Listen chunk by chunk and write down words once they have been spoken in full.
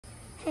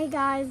Hey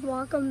guys,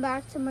 welcome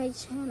back to my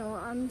channel.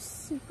 I'm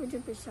super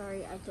duper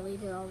sorry I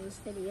deleted all those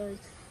videos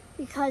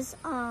because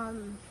I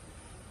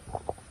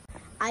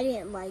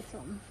didn't like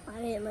them. I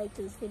didn't like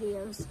those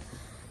videos.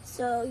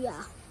 So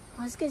yeah,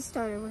 let's get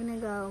started. We're gonna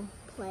go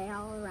play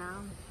all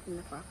around in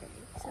the property.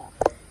 So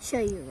show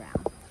you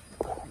around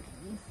the property.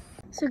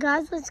 So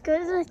guys, let's go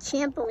to the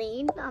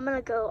trampoline. I'm gonna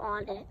go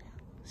on it.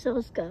 So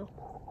let's go.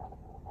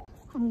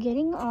 I'm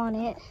getting on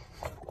it.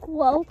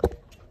 Whoa.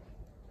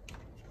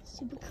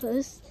 Super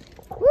close.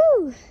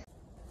 Woo!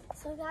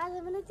 So guys,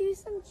 I'm gonna do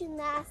some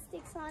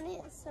gymnastics on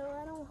it. So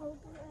I hope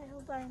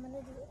I'm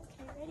gonna do it.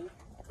 Okay, ready?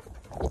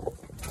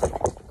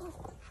 Oh.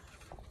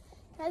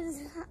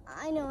 Guys,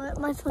 I know it.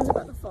 My phone's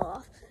about to fall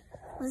off.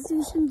 Let's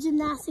do some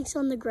gymnastics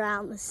on the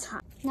ground this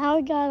time. Now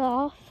we got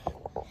off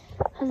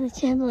of the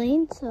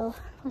trampoline, so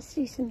let's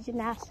do some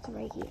gymnastics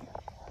right here.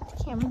 Put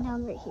the camera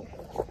down right here.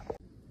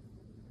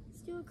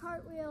 Let's do a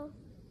cartwheel.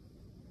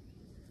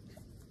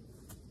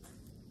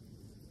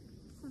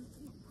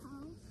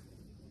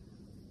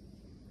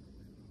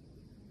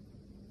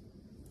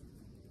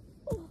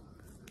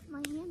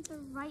 My hands are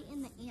right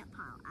in the ant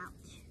pile.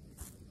 Ouch.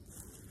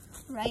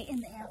 Right in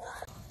the ant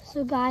pile.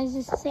 So guys,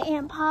 this is the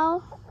ant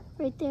pile.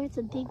 Right there, it's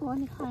a big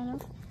one, kind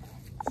of.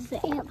 This is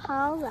the ant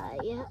pile,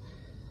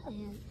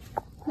 and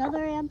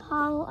another ant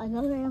pile,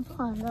 another ant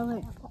pile, another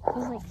ant pile.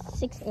 There's like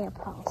 6 ant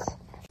piles.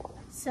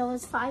 So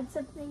let's find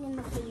something in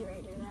the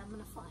refrigerator that I'm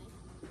gonna find.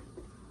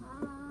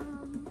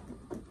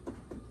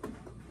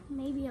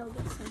 Maybe I'll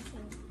get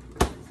something.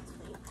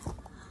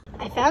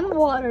 I found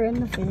water in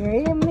the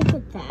refrigerator. I'm gonna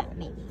get that,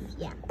 maybe,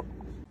 yeah.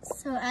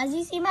 So as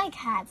you see my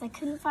cats, I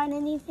couldn't find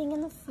anything in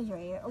the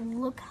refrigerator. Oh,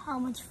 look how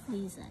much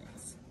fleas that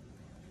is.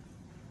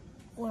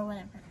 Or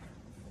whatever.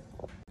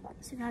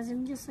 So guys,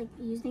 I'm just like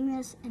using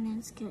this and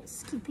then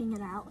scooping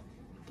it out,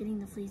 getting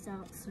the fleas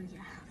out, so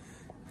yeah.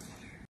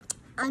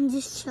 I'm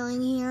just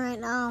chilling here right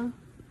now.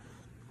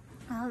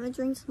 I'm gonna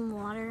drink some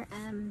water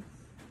and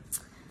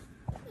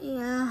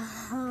yeah,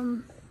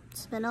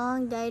 it's been a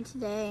long day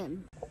today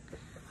and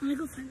I'm gonna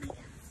go find my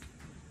cats.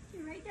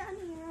 They're right down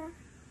here.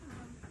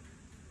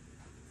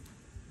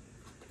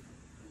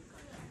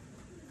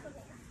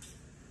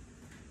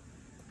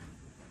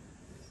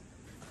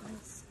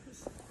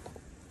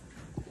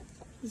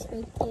 He's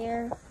right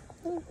there.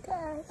 Oh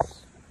gosh.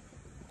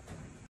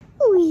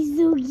 Oh, he's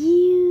so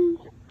cute.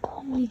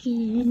 Look at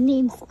him. His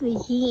name's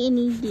Squishy and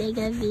he's like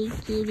a big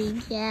kitty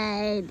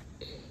cat.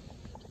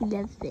 He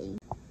loves me.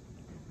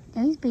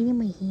 Now he's biting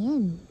my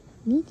hand.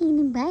 He's going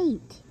to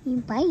bite. You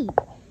bite.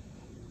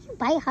 You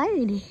bite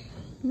hard.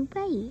 You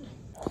bite.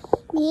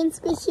 Me and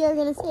Squishy are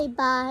going to say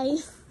bye.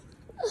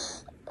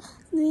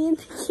 Me and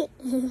the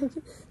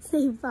kitten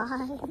say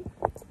bye.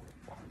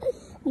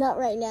 Not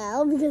right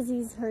now because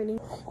he's hurting.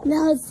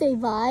 Now let's say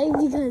bye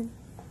because,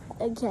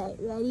 okay,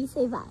 ready?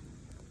 Say bye.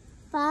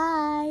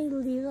 Bye.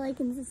 Leave a like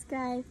and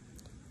subscribe.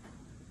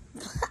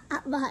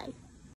 Bye.